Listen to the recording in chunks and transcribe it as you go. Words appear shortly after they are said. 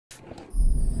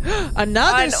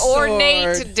Another sword.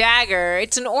 ornate dagger.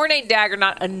 It's an ornate dagger,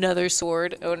 not another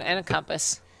sword. Oh, and a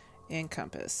compass. And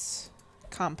compass.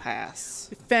 Compass.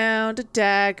 We found a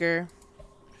dagger.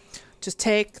 Just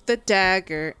take the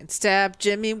dagger and stab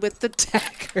Jimmy with the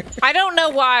dagger. I don't know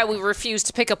why we refuse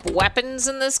to pick up weapons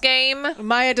in this game.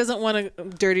 Maya doesn't want to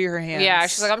dirty her hands. Yeah,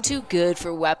 she's like, I'm too good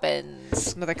for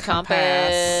weapons. Another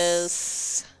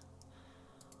compass.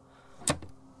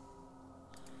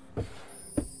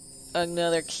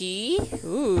 Another key.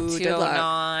 Ooh,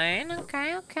 209.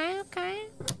 Okay.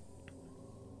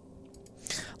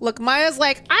 Look, Maya's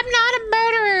like, I'm not a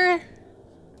murderer.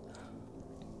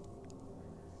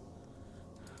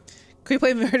 Can we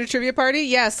play murder trivia party?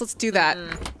 Yes, let's do that.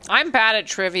 I'm bad at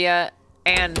trivia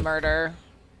and murder.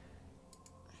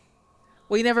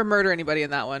 Well, you never murder anybody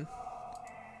in that one.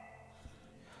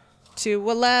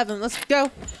 211, let's go.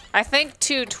 I think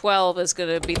 212 is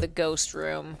going to be the ghost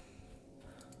room.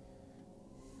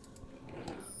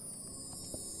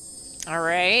 All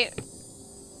right.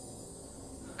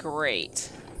 Great.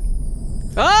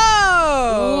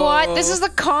 Oh! What? This is the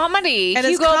comedy. And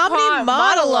it's Hugo comedy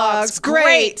monologues. Great.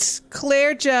 Great.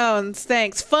 Claire Jones,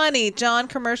 thanks. Funny. John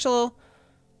commercial.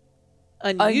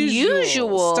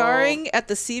 Unusual. Starring at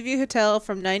the Seaview Hotel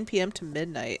from 9 p.m. to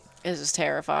midnight. This is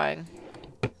terrifying.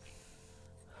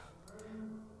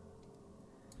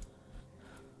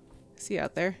 Is he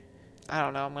out there? I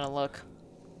don't know. I'm going to look.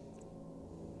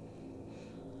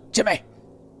 Jimmy!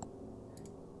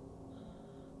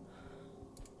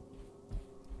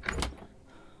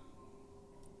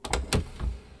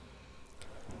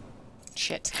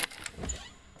 Shit.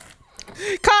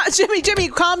 Jimmy,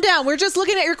 calm down. We're just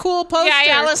looking at your cool poster.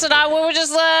 Yeah. Listen, we were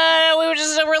just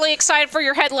really excited for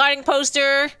your headlining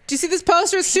poster. Do you see this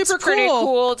poster? It's super It's pretty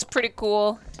cool. It's pretty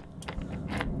cool.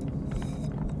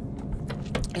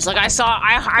 It's like I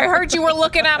heard you were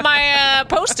looking at my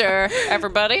poster,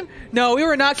 everybody. No, we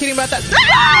were not kidding about that.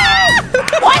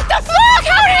 What the fuck?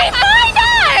 How did he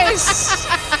find us?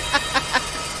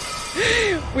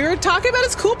 We were talking about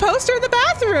his cool poster in the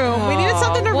bathroom. We needed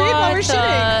something to read while we're shooting.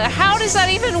 How does that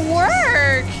even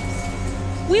work?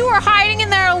 We were hiding in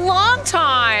there a long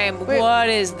time. Wait, what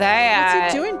is that?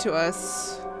 What's he doing to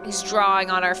us? He's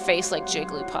drawing on our face like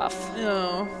Jigglypuff.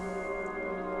 Oh.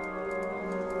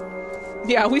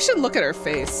 Yeah, we should look at her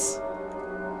face.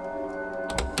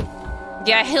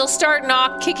 Yeah, he'll start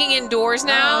kicking in doors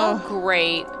now. Oh.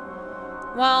 Great.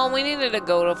 Well, we needed to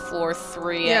go to floor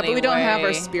 3 Yeah, anyway. but we don't have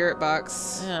our spirit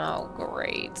box. Oh,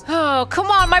 great. Oh,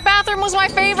 come on. My bathroom was my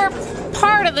favorite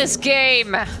part of this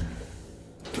game.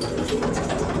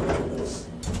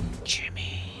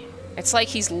 Jimmy. It's like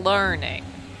he's learning.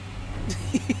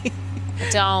 I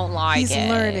don't like it. He's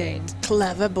learning.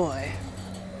 Clever boy.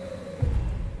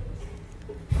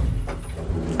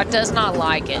 I does not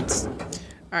like it.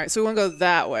 All right, so we want to go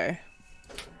that way.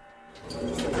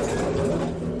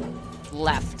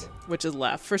 Left. Which is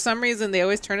left. For some reason, they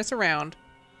always turn us around.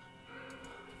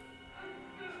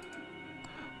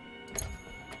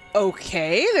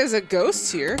 Okay, there's a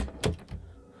ghost here.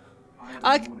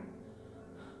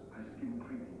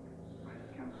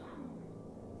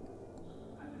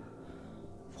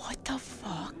 What the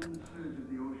fuck?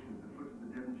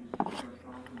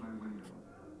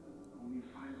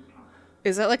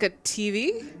 Is that like a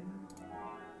TV?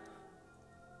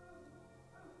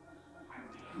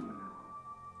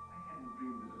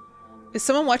 Is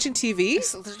someone watching TV?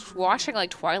 They're watching like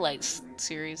Twilight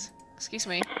series. Excuse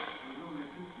me.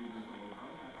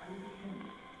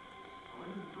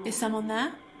 Is someone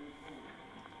there?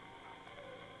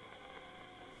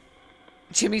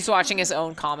 Jimmy's watching his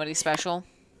own comedy special.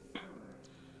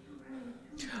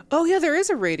 Oh yeah, there is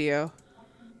a radio.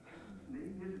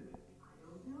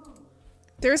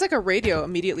 There's like a radio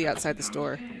immediately outside the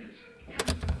store.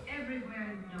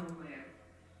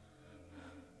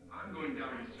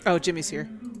 Oh, Jimmy's here.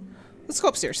 Let's go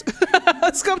upstairs.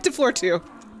 Let's go up to floor 2.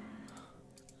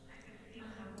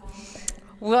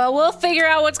 Well, we'll figure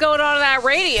out what's going on in that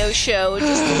radio show in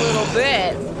just a little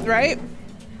bit. Right?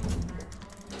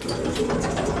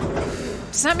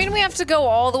 Does that mean we have to go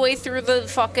all the way through the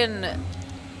fucking...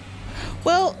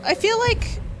 Well, I feel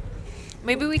like...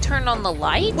 Maybe we turn on the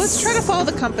lights? Let's try to follow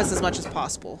the compass as much as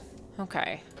possible.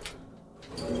 Okay.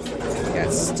 Yeah,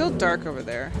 it's still dark over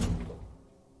there.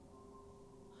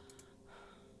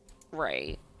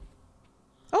 Right.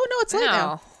 Oh, no, it's light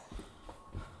now.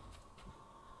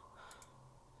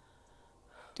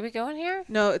 Do we go in here?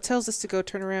 No, it tells us to go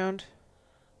turn around.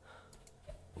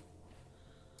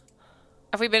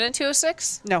 Have we been in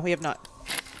 206? No, we have not.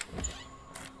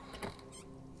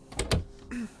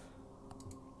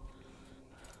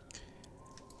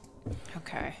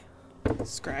 Okay.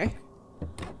 Scry.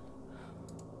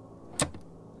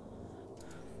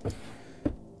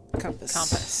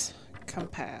 Compass.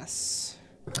 Compass.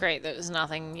 Great, there's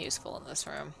nothing useful in this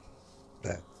room.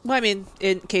 Well, I mean,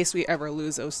 in case we ever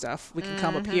lose those stuff, we can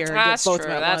come up here and get both of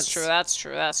them at once.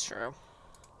 That's true. All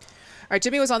right,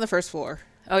 Jimmy was on the first floor.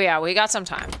 Oh, yeah, we got some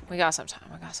time. We got some time.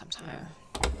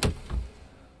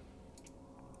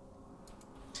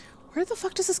 Where the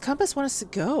fuck does this compass want us to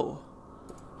go?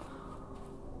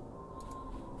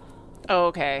 Oh,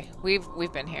 okay.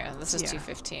 We've been here. This is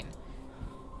 215.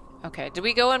 Okay. Did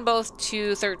we go in both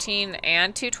 213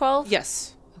 and 212?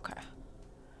 Yes. Okay.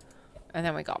 And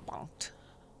then we got bonked.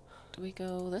 Do we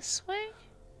go this way?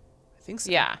 I think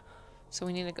so. Yeah. So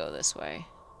we need to go this way.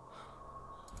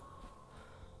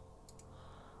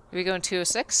 Did we go in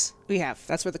 206? We have.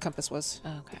 That's where the compass was.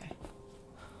 Okay.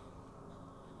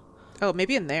 Oh,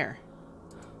 maybe in there.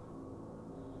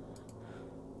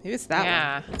 Maybe it's that one.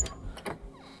 Yeah.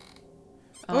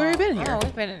 Oh, we've been here. Oh,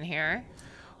 we've been in here.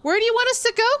 Where do you want us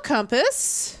to go,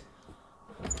 Compass?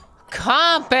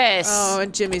 Compass! Oh,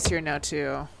 and Jimmy's here now,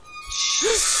 too.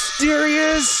 Here he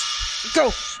is!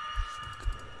 Go!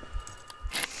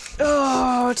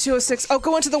 Oh, 206. Oh,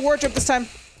 go into the wardrobe this time.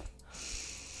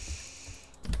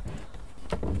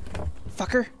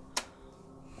 Fucker.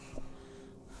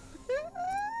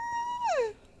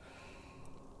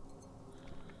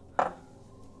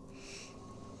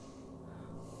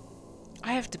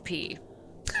 I have to pee.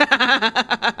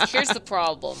 Here's the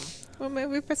problem. Well,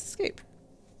 maybe we press escape.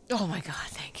 Oh my god,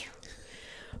 thank you.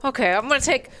 Okay, I'm gonna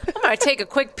take a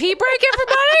quick pee break,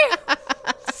 everybody.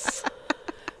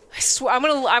 I swear,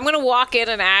 I'm gonna walk in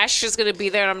and Ash is gonna be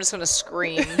there and I'm just gonna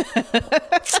scream.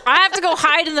 I have to go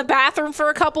hide in the bathroom for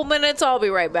a couple minutes. I'll be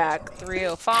right back.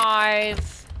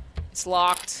 305. It's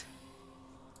locked.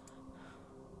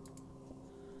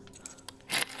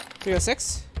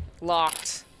 306.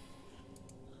 Locked.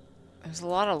 There's a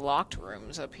lot of locked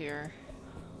rooms up here.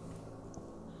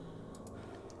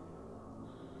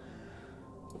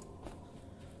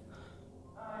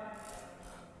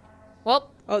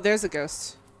 Well. Oh, there's a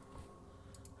ghost.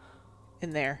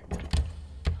 In there.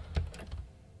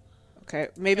 Okay,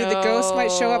 maybe the ghost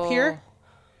might show up here.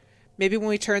 Maybe when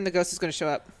we turn, the ghost is going to show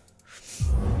up.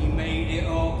 He made it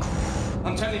up.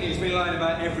 I'm telling you, he's been lying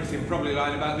about everything. Probably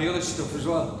lying about the other stuff as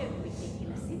well. Don't be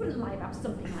ridiculous. He wouldn't lie about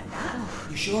something like that.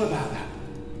 You sure about that?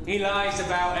 He lies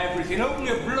about everything. Open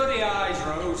your bloody eyes,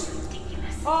 Rose.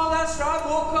 Ridiculous. Oh, that's right.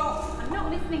 Walk off. I'm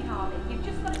not listening, Harvey. You've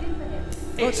just got it in for him.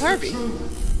 Oh, it's Harvey.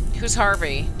 Who's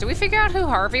Harvey? Did we figure out who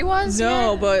Harvey was?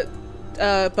 No, yet?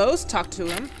 but Bose talked to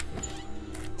him.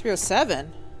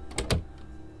 307.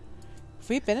 Have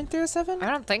we been in 307?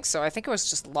 I don't think so. I think it was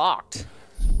just locked.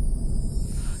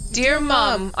 Dear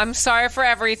Mom, I'm sorry for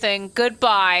everything.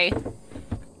 Goodbye.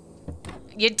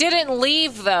 You didn't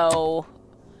leave, though,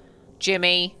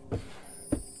 Jimmy.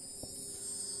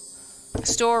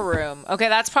 Storeroom. Okay,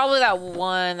 that's probably that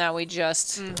one that we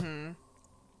just... Mm-hmm.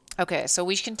 Okay, so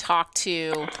we can talk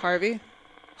to... Harvey?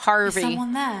 Harvey. Is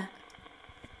someone there?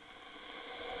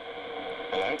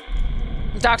 Hello?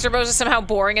 Dr. Bose is somehow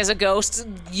boring as a ghost?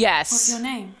 Yes. What's your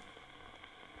name?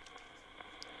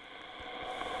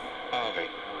 Harvey.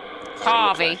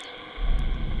 Harvey.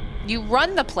 You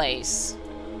run the place.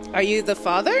 Are you the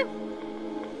father?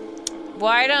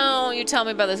 Why don't you tell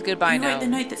me about this goodbye Who wrote note? the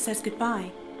note that says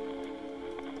goodbye?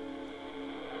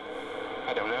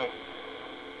 I don't know.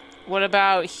 What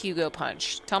about Hugo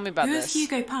Punch? Tell me about Who this. is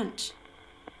Hugo Punch?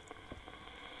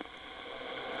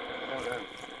 I don't know.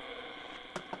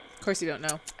 Of course you don't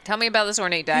know. Tell me about this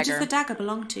ornate Who does dagger. the dagger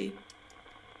belong to?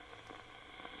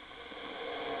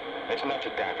 It's not a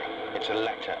dagger. It's a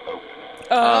letter opener.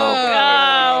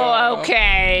 Oh,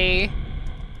 okay.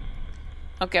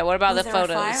 Okay, what about Was the there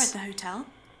photos? a fire at the hotel?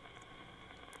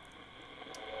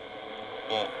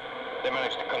 Yeah. They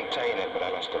managed to contain it, but I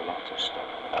lost a lot of stuff.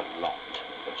 A lot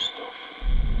of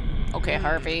stuff. Okay,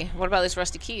 Harvey. What about these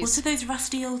rusty What keys? are those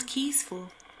rusty old keys for?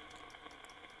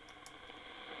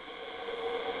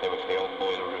 They were for the old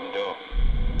boiler room door.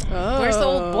 Oh. Where's the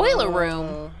old boiler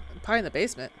room? Probably in the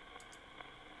basement.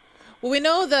 Well, we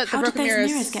know that How the did broken those mirrors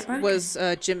mirrors get broken? was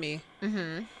Jimmy.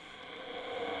 Mm-hmm.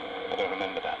 I don't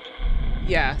remember that.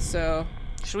 Yeah, so...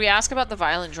 Should we ask about the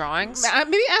violent drawings?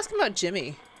 Maybe ask him about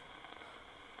Jimmy.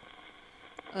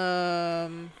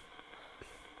 Oh,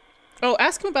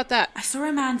 ask him about that. I saw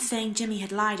a man saying Jimmy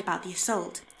had lied about the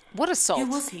assault. What assault? Who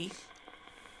was he?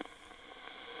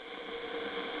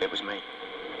 It was me.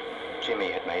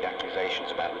 Jimmy had made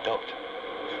accusations about the doctor.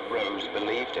 Rose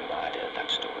believed him. I'd heard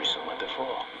that story somewhere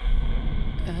before.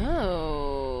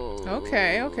 Oh.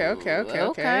 Okay. Okay.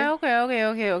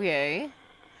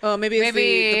 Oh, maybe it's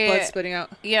the blood spitting out.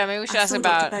 Yeah, maybe we should I ask saw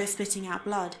about. Dr. Bow spitting out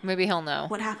blood. Maybe he'll know.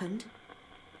 What happened?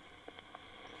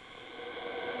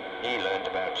 He learned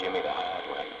about Jimmy the hard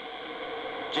way.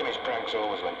 Jimmy's pranks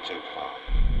always went too far.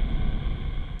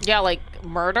 Yeah, like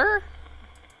murder.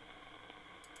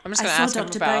 I'm just I gonna saw ask him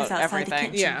Dr. about Bowes outside everything.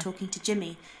 the kitchen Yeah. talking to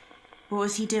Jimmy. What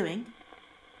was he doing?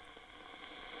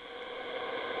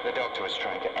 The doctor was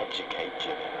trying to educate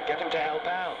Jimmy, get him to help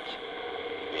out.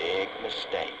 Big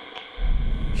mistake.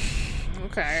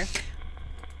 Okay.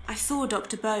 I saw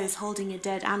Dr. Bowes holding a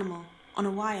dead animal on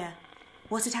a wire.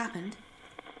 What had happened?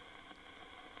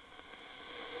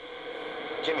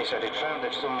 Jimmy said he'd found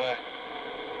it somewhere.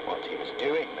 What he was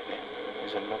doing with it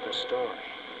is another story.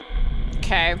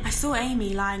 Okay. I saw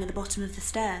Amy lying at the bottom of the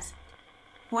stairs.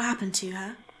 What happened to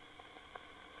her?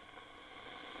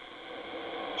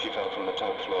 She fell from the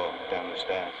top floor down the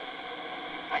stairs.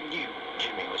 I knew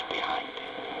Jimmy was behind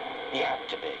it. He had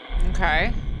to be.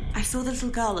 Okay. I saw the little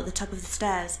girl at the top of the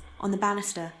stairs, on the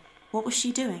banister. What was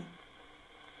she doing?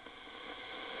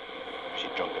 She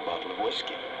drunk a bottle of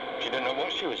whiskey. She didn't know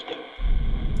what she was doing.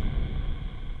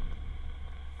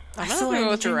 I'm I not saw gonna Amy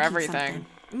go through drinking everything.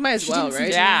 something. Might as She well, didn't seem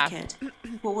right? to Yeah. like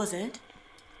it. What was it?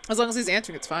 As long as he's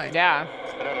answering, it's fine. Yeah.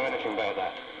 I don't know anything about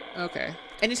that. Okay.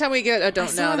 Anytime we get a I don't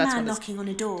saw know, a that's man when it's... knocking on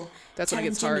a door, that's when it telling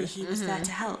gets Jimmy hard. he was there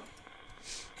to help.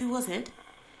 Who was it?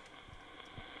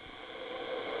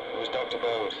 It was Dr.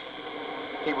 Bowes.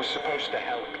 He was supposed to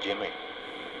help Jimmy,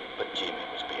 but Jimmy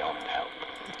was beyond help.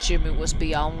 Jimmy was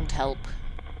beyond help.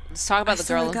 Let's talk about I the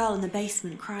saw girl. a girl in the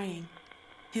basement crying.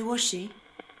 Who was she?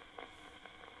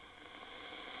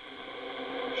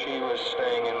 She was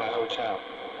staying in the hotel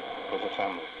with her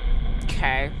family.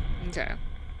 Okay. Okay.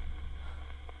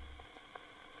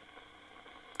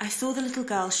 I saw the little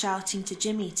girl shouting to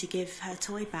Jimmy to give her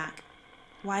toy back.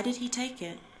 Why did he take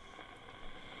it?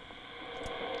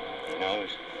 Who knows?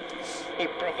 He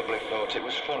probably thought it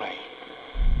was funny.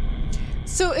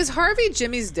 So is Harvey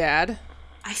Jimmy's dad?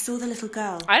 I saw the little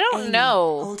girl. I don't Amy,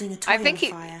 know. Holding a toy I think on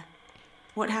he- fire.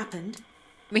 What happened?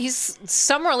 I mean, he's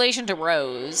some relation to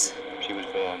Rose. She was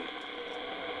burned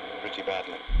pretty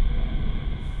badly.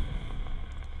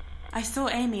 I saw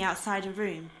Amy outside a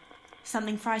room.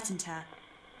 Something frightened her.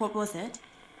 What was it?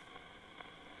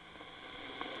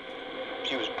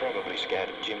 She was probably scared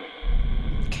of Jimmy.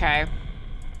 Okay.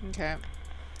 Okay.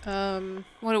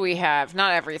 What do we have?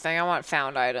 Not everything. I want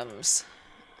found items.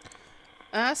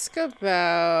 Ask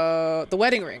about the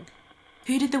wedding ring.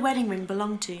 Who did the wedding ring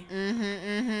belong to?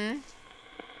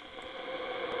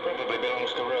 Probably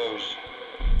belongs to Rose.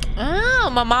 Oh,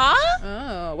 Mama?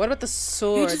 Oh, what about the Who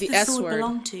sword? does The the S sword word.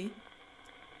 belong to?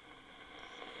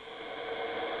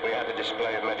 We had a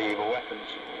display of medieval weapons.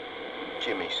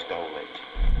 Jimmy stole it.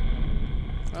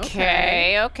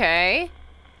 Okay.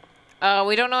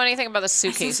 We don't know anything about the I saw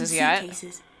some suitcases yet.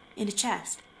 suitcases in a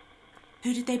chest.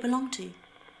 Who did they belong to?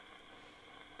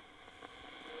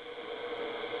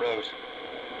 Rose.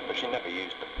 But she never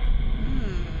used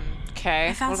them. Okay.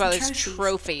 I found What about some these trophies.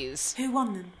 trophies? Who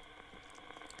won them?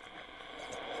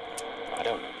 I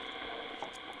don't know.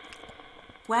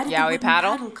 Where did Yowie the wooden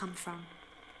paddle? paddle come from?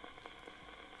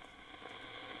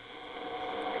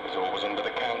 It was always under the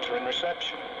counter in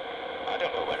reception. I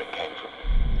don't know where it came from.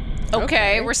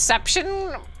 Okay, Okay. reception.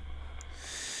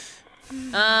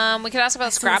 We could ask about I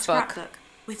the saw a scrapbook. scrapbook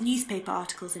with newspaper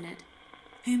articles in it.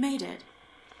 Who made it?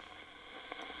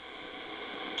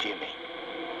 Jimmy.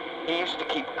 He used to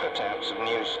keep cutouts of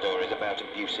news stories about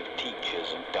abusive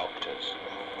teachers and doctors.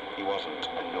 He wasn't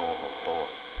a normal boy.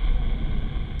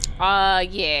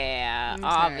 Yeah, Okay.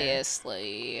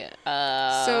 obviously.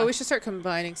 So we should start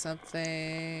combining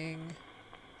something.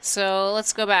 So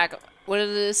let's go back. What did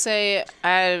it say?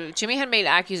 Jimmy had made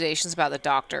accusations about the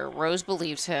doctor. Rose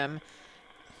believed him,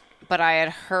 but I had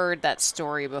heard that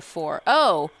story before.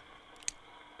 Oh,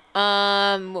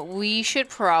 we should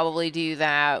probably do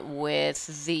that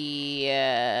with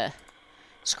the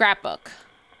scrapbook,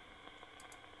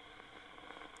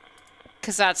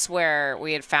 because that's where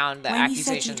we had found the When you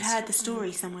accusations. said you'd heard the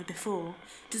story somewhere before,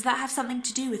 does that have something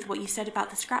to do with what you said about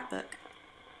the scrapbook?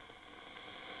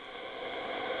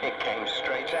 It came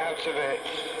straight out of it.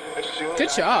 As soon Good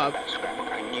as job. I found that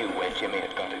scrapbook, I knew where Jimmy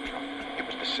had got it from. It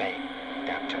was the same,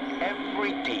 down to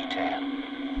every detail.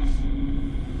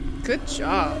 Good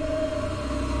job.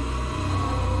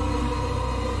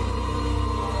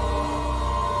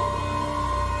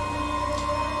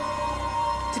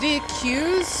 Did he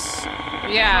accuse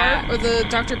Yeah, or the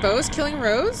Dr. Bowes killing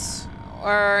Rose?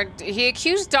 or he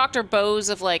accused Dr. Bowes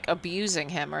of like abusing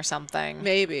him or something.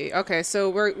 Maybe. Okay, so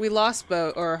we lost Bo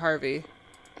or Harvey.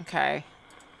 Okay.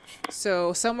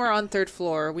 So somewhere on third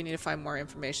floor, we need to find more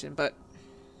information. But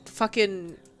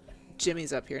fucking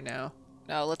Jimmy's up here now.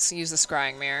 No, let's use the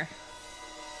scrying mirror.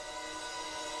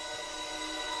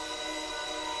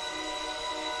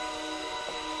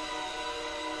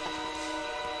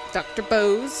 Dr.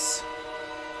 Bose.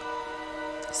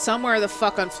 Somewhere the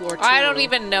fuck on floor 2. I don't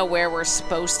even know where we're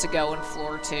supposed to go in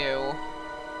floor 2.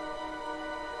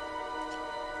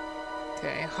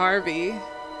 Okay, Harvey.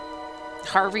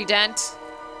 Harvey Dent.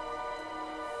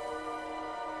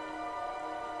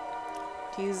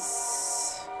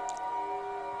 He's...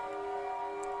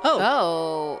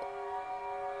 Oh.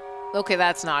 Okay,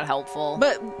 that's not helpful.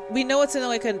 But we know it's in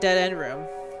like a dead end room.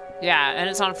 Yeah, and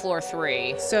it's on floor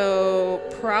 3. So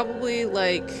probably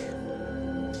like...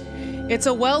 It's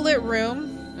a well-lit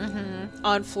room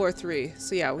on floor 3.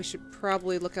 So yeah, we should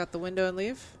probably look out the window and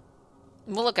leave.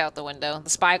 We'll look out the window. The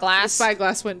spyglass. The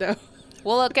spyglass window.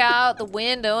 We'll look out the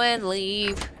window and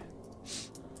leave.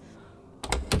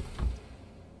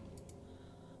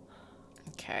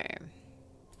 Okay.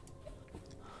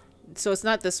 So it's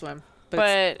not this one.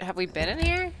 But have we been in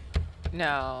here?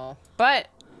 No. But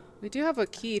we do have a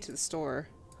key to the store.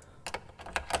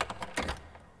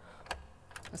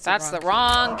 that's the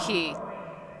wrong key.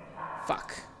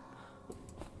 Fuck.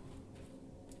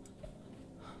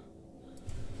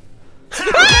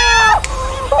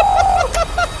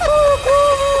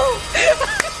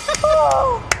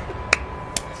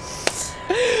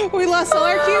 We lost all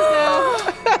our keys now.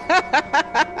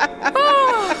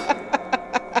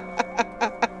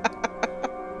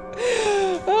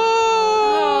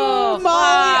 Oh,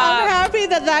 Molly, I'm happy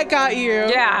that got you.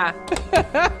 Yeah.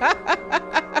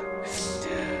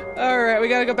 All right, we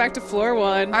gotta go back to floor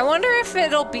 1. I wonder if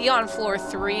it'll be on floor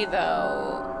 3,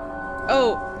 though.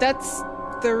 Oh, that's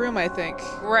the room, I think.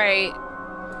 Right.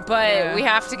 But Yeah. we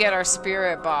have to get our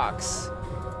spirit box.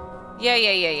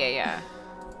 Yeah.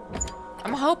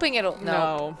 I'm hoping it'll...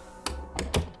 No.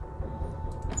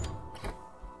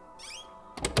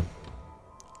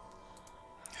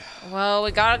 Well,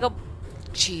 we gotta go...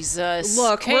 Jesus.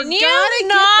 Look, can we're you gonna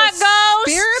not get the go...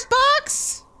 spirit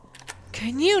box?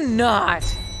 Can you not?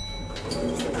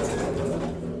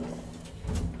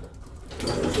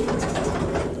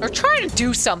 We're trying to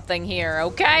do something here,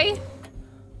 okay?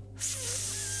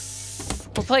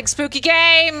 We're playing spooky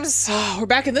games. Oh, we're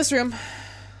back in this room.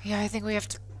 Yeah, I think we have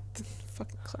to...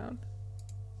 Fucking clown.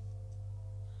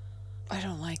 I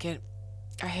don't like it.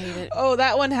 I hate it. Oh,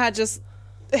 that one had just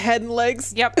head and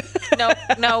legs. Yep.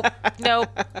 Nope.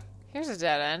 Here's a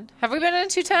dead end. Have we been in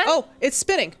 210? Oh, it's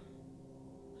spinning.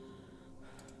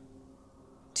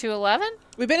 211?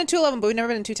 We've been in 211, but we've never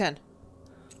been in 210.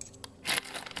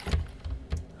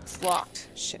 It's locked.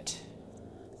 Shit.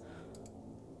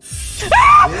 This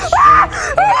won't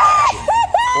hurt you.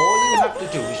 All you have to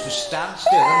do is to stand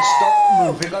still and stop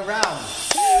moving around.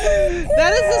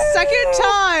 That is the second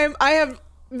time I have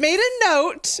made a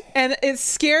note, and it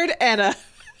scared Anna.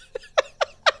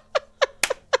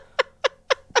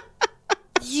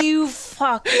 You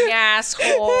fucking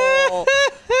asshole.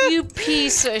 You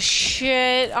piece of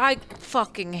shit. I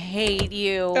fucking hate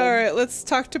you. All right, let's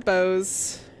talk to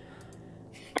Bose.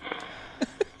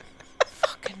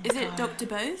 Is it Dr.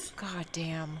 Bose? God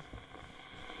damn.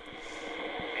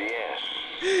 Yes.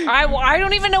 I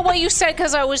don't even know what you said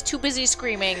because I was too busy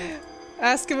screaming.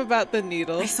 Ask him about the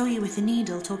needle. I saw you with the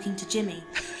needle talking to Jimmy.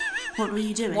 What were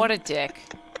you doing? What a dick.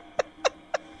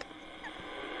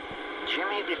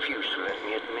 Jimmy refused to let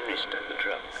me administer the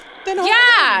drug. Then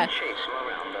Yeah! Chase him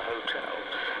around the hotel.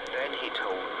 Then he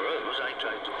told Rose I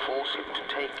tried to force him to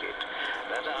take it.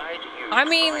 That I'd used I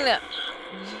mean... violence.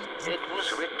 It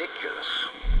was ridiculous.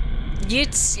 You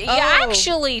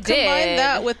actually did. Combine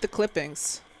that with the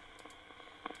clippings.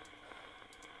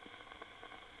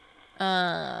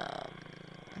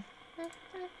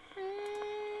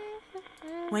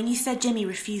 When you said Jimmy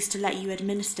refused to let you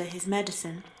administer his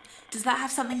medicine, does that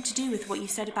have something to do with what you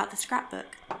said about the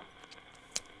scrapbook?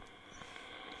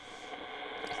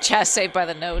 Chest saved by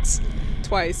the notes.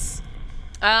 Twice.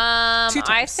 2 I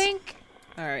times. think...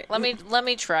 All right. Let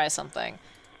me try something.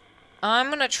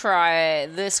 I'm gonna try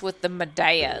this with the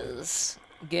Medeas.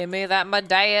 Give me that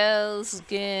Medeas.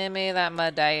 Give me that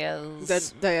Medeas. Is that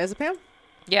diazepam?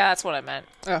 Yeah, that's what I meant.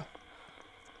 Oh.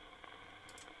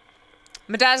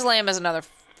 Midazolam is another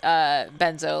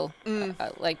benzo,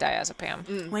 like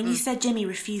diazepam. When you said Jimmy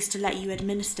refused to let you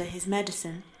administer his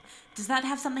medicine, does that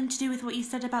have something to do with what you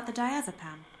said about the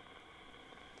diazepam?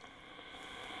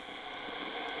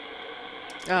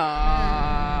 All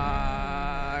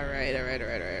right.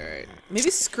 Maybe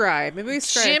scribe. Maybe we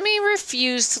scribe. Jimmy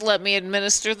refused to let me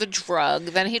administer the drug.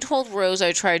 Then he told Rose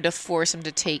I tried to force him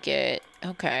to take it.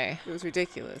 Okay. It was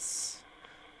ridiculous.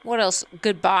 What else?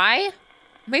 Goodbye?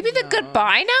 Maybe the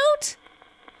goodbye note?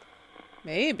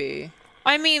 Maybe.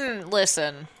 I mean,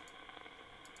 listen.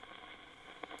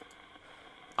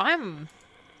 I mean,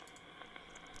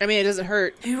 it doesn't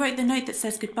hurt. Who wrote the note that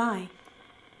says goodbye?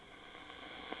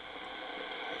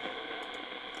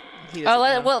 He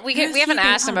doesn't know. Well, we Who's haven't Hugo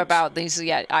asked him Punch? about these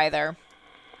yet either.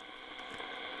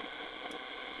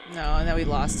 No, and then we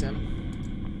lost him.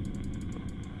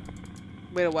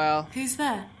 Wait a while. Who's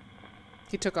there?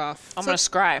 He took off. I'm gonna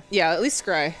scry. Yeah, at least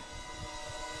scry.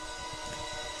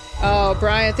 Oh,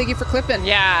 Brian, thank you for clipping.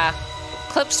 Yeah.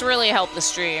 Clips really help the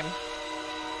stream.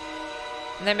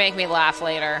 And they make me laugh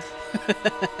later.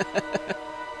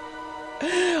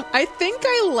 I think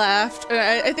I laughed.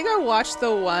 I think I watched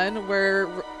the one where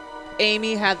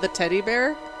Amy had the teddy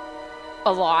bear.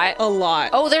 A lot. A lot.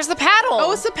 Oh, there's the paddle.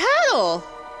 Oh, it's the paddle.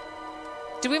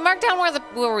 Did we mark down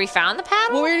where we found the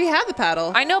paddle? Well, we already had the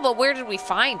paddle. I know, but where did we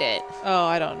find it? Oh,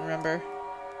 I don't remember.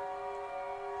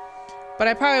 But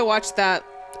I probably watched that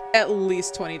at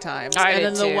least 20 times. I and did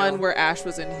then the too. one where Ash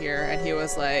was in here and he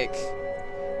was like,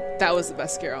 that was the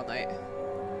best scare all night.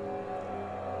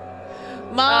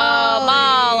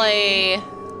 Molly.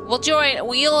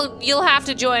 You'll have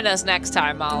to join us next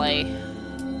time, Molly.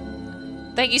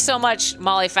 Thank you so much,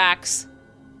 Molly Fax.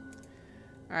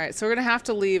 All right, so we're going to have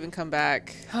to leave and come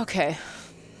back. Okay.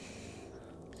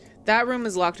 That room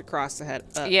is locked across the head.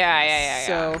 Yeah.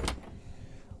 So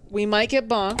we might get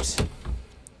bonked.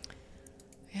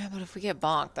 Yeah, but if we get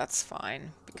bonked, that's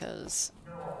fine because.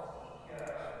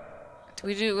 Do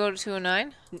we go to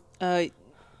 209?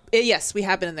 Yes, we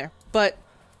have been in there, but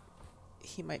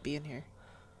he might be in here.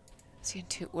 Is he in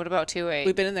what about 28?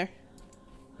 We've been in there.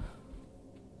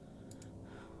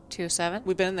 207?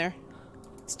 We've been in there.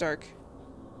 It's dark.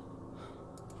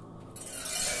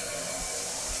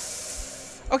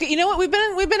 Okay, you know what? We've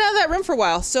been out of that room for a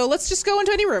while, so let's just go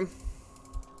into any room.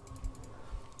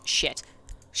 Shit.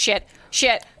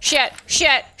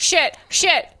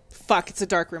 Fuck, it's a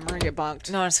dark room. We're gonna get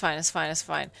bonked. No, it's fine.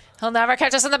 He'll never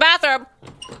catch us in the bathroom.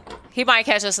 He might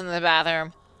catch us in the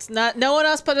bathroom. It's not. No one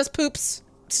else but us poops.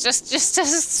 It's just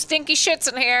stinky shits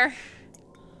in here.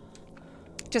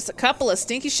 Just a couple of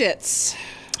stinky shits.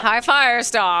 Hi,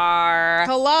 Firestar.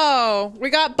 Hello. We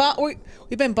got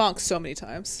we've been bonked so many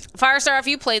times. Firestar, if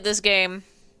you played this game,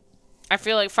 I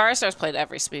feel like Firestar's played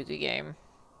every spooky game.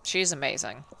 She's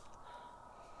amazing.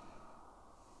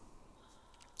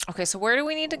 Okay, so where do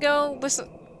we need to go?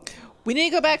 We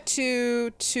need to go back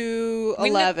to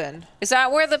 11. Is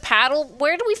that where the paddle?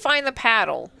 Where do we find the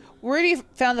paddle? We already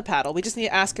found the paddle. We just need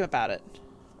to ask him about it.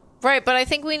 Right, but I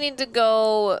think we need to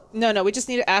go. No, we just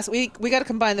need to ask. We got to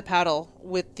combine the paddle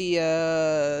with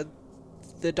the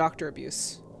doctor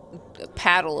abuse.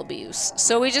 Paddle abuse.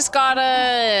 So we just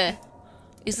gotta.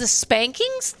 Is the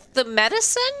spankings the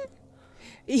medicine?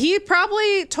 He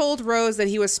probably told Rose that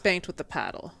he was spanked with the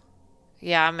paddle.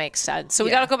 Yeah, makes sense. So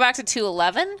we Yeah. gotta go back to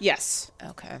 211? Yes.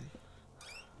 Okay.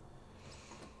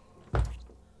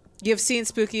 You've seen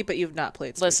Spooky, but you've not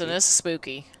played Spooky. Listen, this is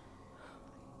spooky.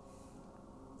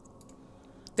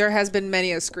 There has been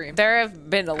many a scream. There have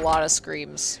been a lot of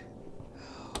screams.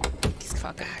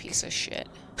 Fucking piece of shit.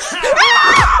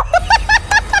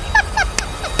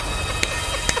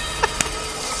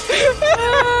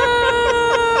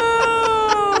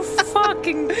 Oh,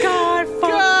 fucking God.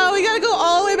 God, we gotta go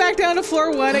all the way back down to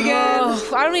floor 1 again.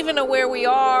 Oh, I don't even know where we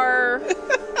are.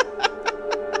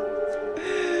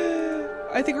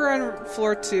 I think we're on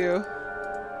floor 2.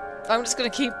 I'm just gonna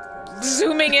keep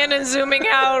zooming in and zooming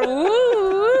out. Woo,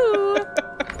 woo.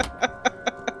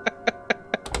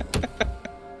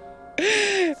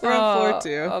 We're on floor 2.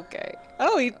 Okay.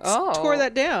 Oh, he tore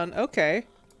that down. Okay.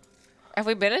 Have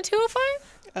we been in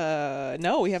 205?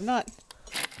 No, we have not.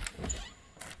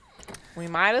 We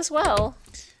might as well.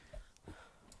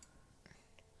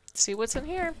 See what's in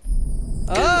here.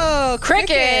 Oh,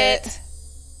 Cricket!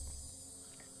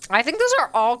 I think those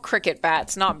are all cricket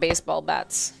bats, not baseball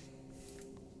bats.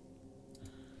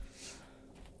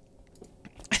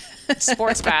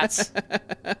 Sports bats.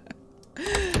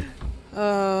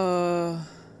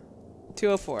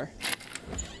 204.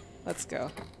 Let's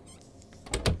go.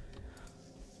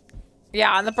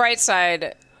 Yeah, on the bright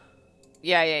side.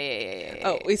 Yeah.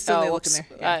 Oh, we still need to look in there.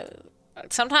 Yeah.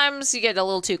 Sometimes you get a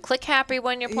little too click happy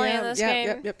when you're playing this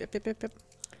game. Yep.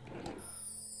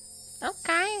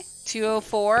 Okay.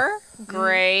 204.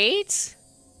 Great.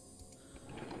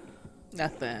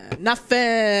 Nothing.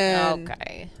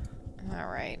 Okay. All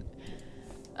right.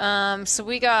 So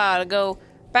we gotta go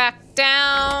back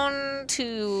down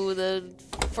to the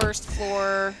first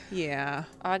floor. Yeah.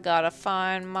 I gotta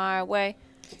find my way.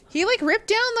 He like ripped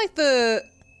down like the.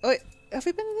 Wait, have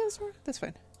we been to this room? That's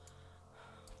fine.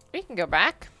 We can go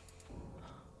back.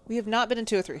 We have not been in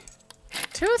 203.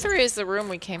 203 is the room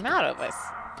we came out of.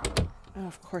 Oh,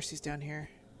 of course he's down here.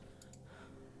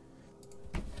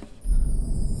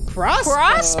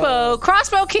 Crossbow.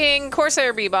 Crossbow King,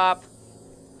 Corsair Bebop.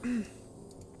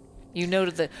 You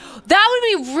noted that. That would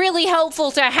be really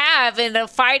helpful to have in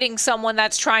fighting someone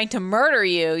that's trying to murder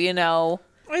you, you know.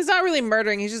 Well, he's not really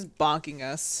murdering, he's just bonking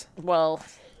us. Well,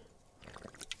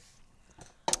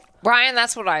 Brian,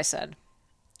 that's what I said.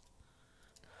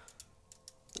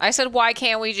 I said, why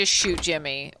can't we just shoot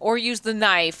Jimmy? Or use the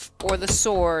knife, or the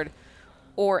sword,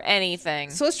 or anything.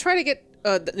 So let's try to get...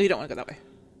 you don't want to go that way.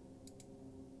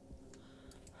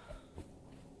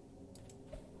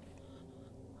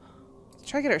 Let's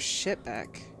try to get our shit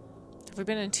back. Have we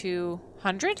been in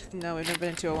 200? No, we've never been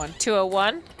in 201.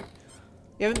 201?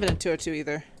 You haven't been in 202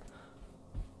 either.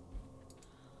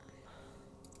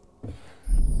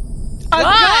 A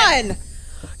gun!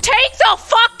 Take the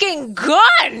fucking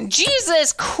gun!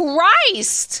 Jesus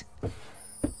Christ!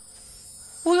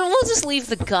 We'll just leave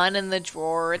the gun in the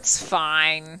drawer. It's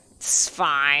fine. It's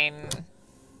fine.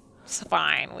 It's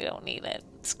fine. We don't need it.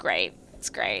 It's great. It's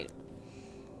great.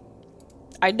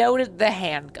 I noted the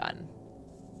handgun.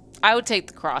 I would take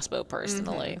the crossbow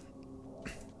personally.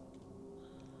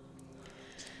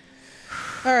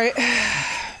 All right.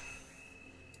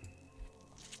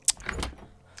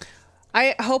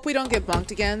 I hope we don't get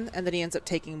bunked again, and then he ends up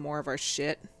taking more of our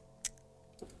shit.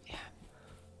 Yeah.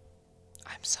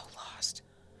 I'm so lost.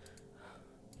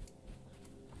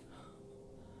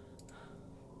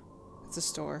 It's a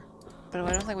store. But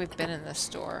I don't think we've been in this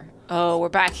store. Oh, we're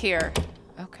back here.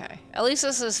 Okay. At least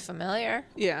this is familiar.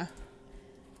 Yeah.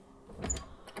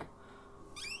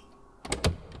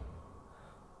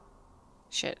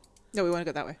 Shit. No, we want to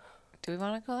go that way. Do we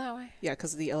want to go that way? Yeah,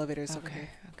 because the elevator's over here.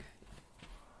 Okay.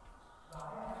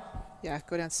 Yeah,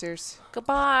 go downstairs.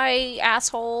 Goodbye,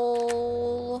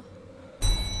 asshole.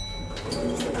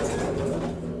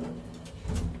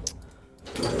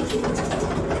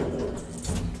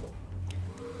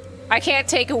 I can't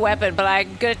take a weapon, but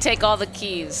I'm gonna take all the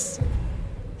keys.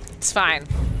 It's fine.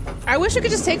 I wish we could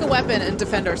just take a weapon and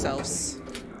defend ourselves.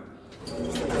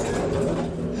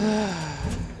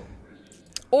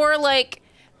 Or like,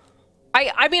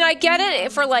 I mean, I get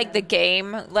it for like the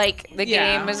game. Like the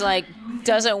game is like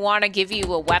doesn't want to give you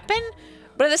a weapon,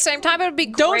 but at the same time, it would be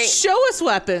great. Don't show us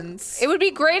weapons. It would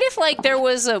be great if like there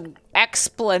was a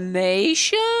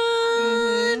explanation.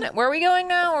 Where are we going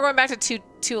now? We're going back to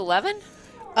 211.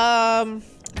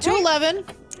 211,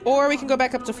 or we can go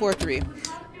back up to floor 3.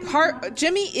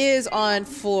 Jimmy is on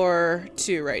floor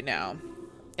 2 right now.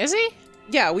 Is he?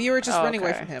 Yeah, we were just running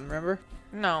away okay. from him. Remember?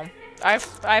 No.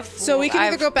 So we can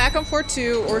either go back on floor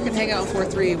 2 or we can hang out on floor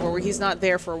 3 where he's not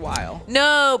there for a while.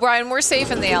 No, Brian, we're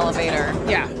safe in the elevator.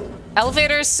 Yeah.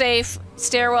 Elevator is safe.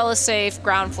 Stairwell is safe.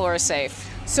 Ground floor is safe.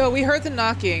 So we heard the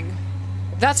knocking.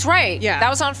 That's right. Yeah. That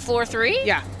was on floor 3?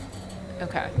 Yeah.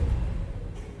 Okay.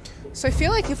 So I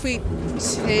feel like if we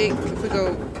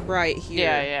go right here.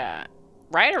 Yeah.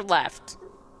 Right or left?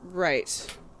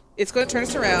 Right. It's going to turn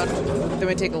us around, then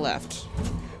we take a left,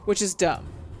 which is dumb.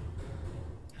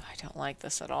 I don't like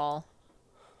this at all.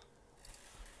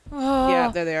 Yeah,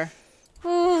 there they are.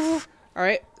 All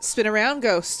right, spin around,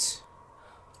 ghost.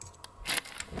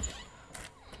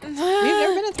 We've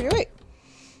never been in 308.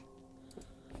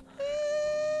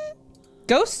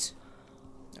 Ghost?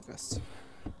 No ghost.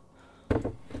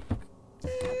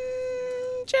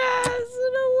 Jazz, I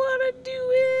don't want to do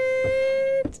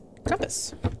it.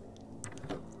 Compass.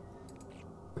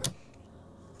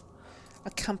 A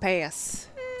compass.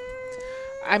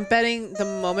 I'm betting the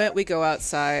moment we go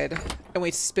outside and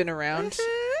we spin around,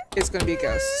 it's going to be a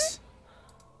ghost.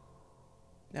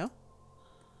 No?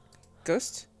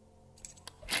 Ghost?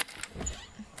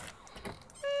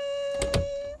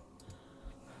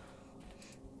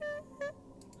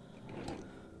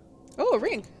 Oh, a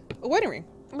ring. A wedding ring.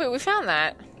 Wait, we found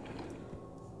that.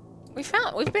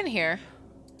 We've been here.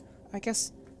 I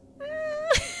guess.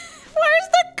 Where's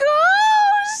the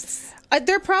ghosts?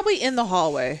 They're probably in the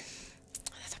hallway.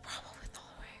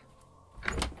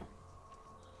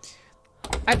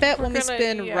 I bet when we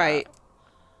spin right.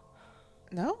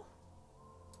 No?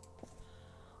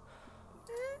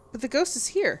 But the ghost is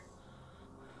here.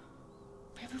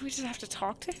 Maybe we just have to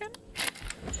talk to him?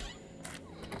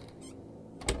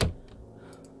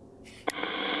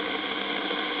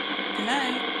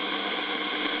 Hello?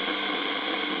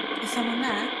 Is someone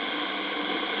there?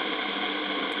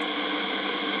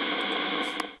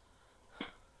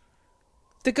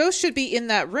 The ghost should be in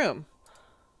that room.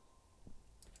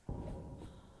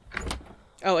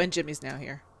 Oh, and Jimmy's now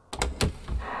here.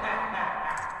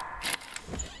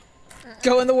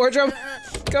 Go in the wardrobe.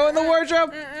 Go in the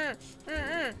wardrobe.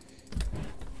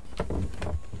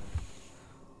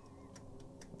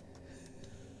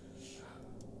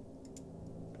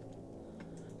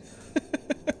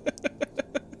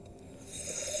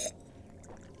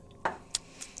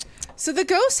 So the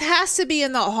ghost has to be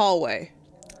in the hallway.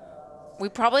 We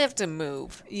probably have to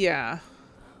move. Yeah.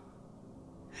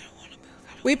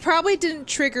 We probably didn't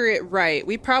trigger it right.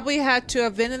 We probably had to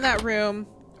have been in that room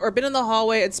or been in the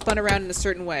hallway and spun around in a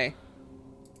certain way.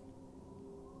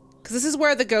 Because this is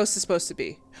where the ghost is supposed to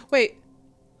be. Wait.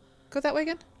 Go that way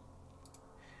again?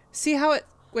 See how it...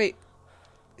 Wait.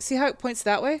 See how it points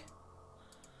that way?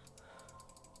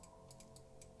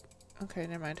 Okay,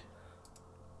 never mind.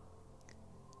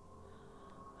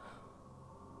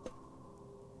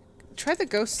 Try the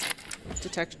ghost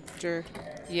detector.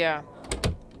 Yeah.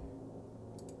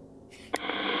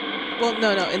 Well,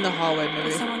 no, in the hallway, maybe.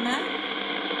 Is someone there?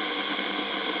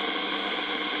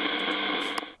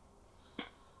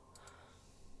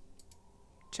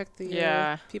 Check the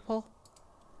Yeah. peephole.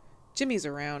 Jimmy's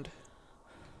around.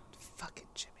 Fucking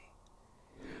Jimmy.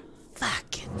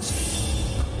 Fucking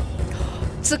Jimmy.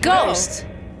 It's a ghost.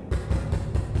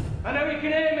 I know you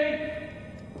can hear me.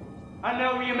 I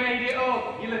know you made it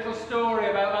up, your little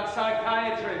story about that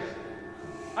psychiatrist.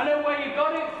 I know where you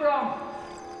got it from.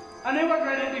 I knew I'd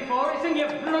read it before. It's in your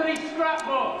bloody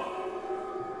scrapbook.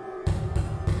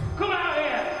 Come out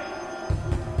here!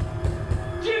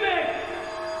 Jimmy!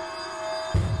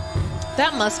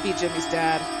 That must be Jimmy's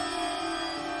dad.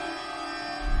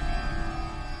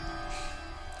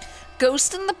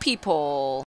 Ghost in the peephole.